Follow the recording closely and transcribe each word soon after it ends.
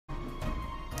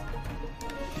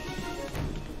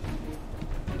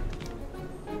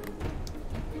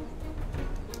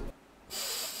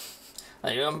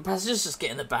Hey, passengers, just get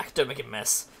in the back. Don't make a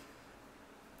mess.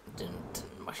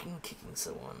 Machine kicking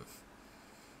so on.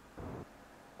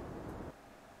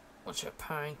 Watch your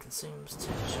powering consumes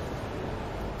tension.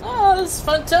 Oh, this is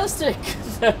fantastic!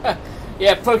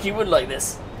 Yeah, Pokey would like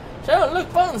this. Oh,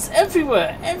 look, buttons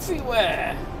everywhere!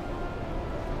 Everywhere!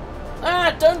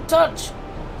 Ah, don't touch!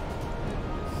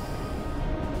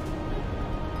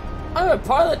 I'm a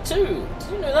pilot too!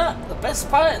 Did you know that? The best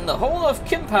pilot in the whole of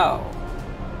Kimpao!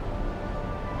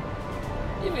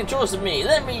 You can trust me,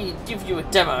 let me give you a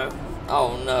demo.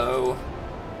 Oh no.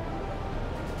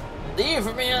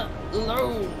 Leave me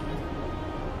alone!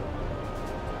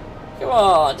 Come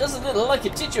on, just a little, I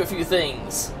can teach you a few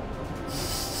things.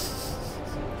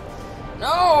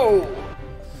 No!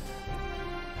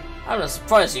 I'm not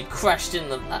surprised you crashed in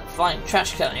that flying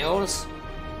trash can of yours.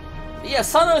 But yeah,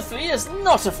 Sun 03 is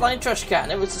not a flying trash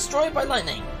can, it was destroyed by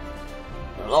lightning.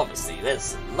 Well, obviously,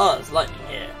 there's a lot of lightning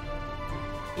here.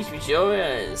 Each meteor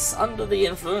is under the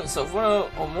influence of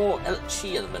one or more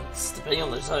chi elements, depending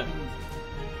on the zone.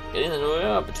 Getting the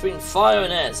Noria between fire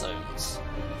and air zones.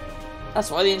 That's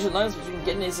why the ancient lines between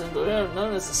Genis and Noria are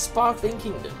known as the Sparkling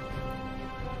Kingdom.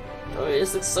 Oh,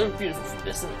 this looks so beautiful from a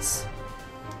distance.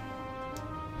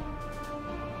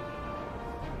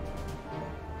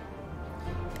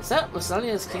 Is that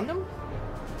Rosalia's kingdom?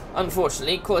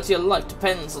 Unfortunately, quality of life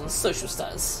depends on social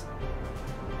status.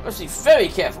 Must be very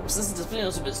careful, since the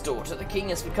disappearance of his daughter, the king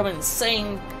has become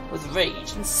insane with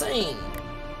rage. Insane!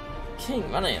 King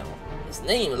Ranael. His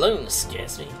name alone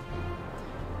scares me.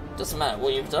 Doesn't matter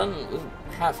what you've done, it will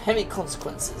have heavy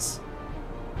consequences.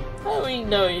 How do we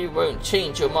know you won't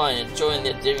change your mind and join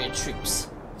the Adirian troops?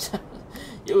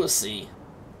 You'll see.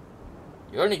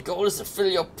 Your only goal is to fill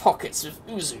your pockets with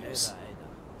Uzus.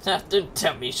 Don't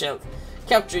tell me, Shell.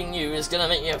 Capturing you is gonna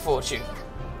make you a fortune.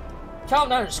 Calm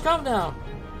down, just calm down.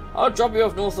 I'll drop you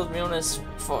off north of Milnes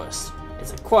Forest.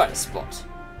 It's a quiet spot.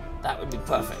 That would be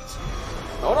perfect.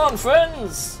 Hold on,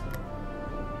 friends!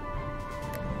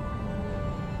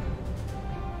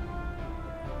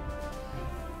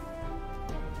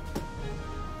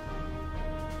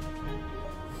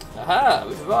 Aha,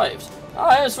 we've arrived. Oh,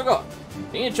 I almost forgot.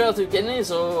 Being a travel through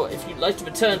Genis, or if you'd like to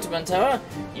return to Mantara,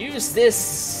 use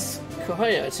this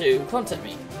Kohoya to contact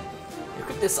me.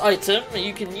 Equip this item, and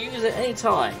you can use it any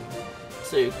time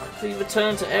to quickly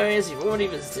return to areas you've already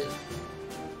visited.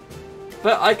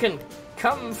 But I can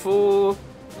come for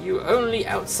you only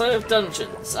outside of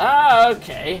dungeons. Ah,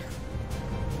 okay.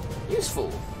 Useful.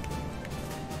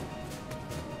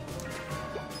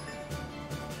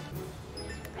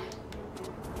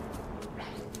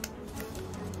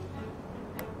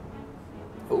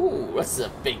 Ooh, this is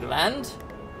a big land.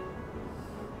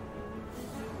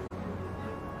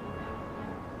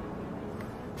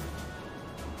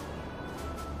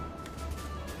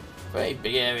 Very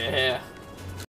big area here.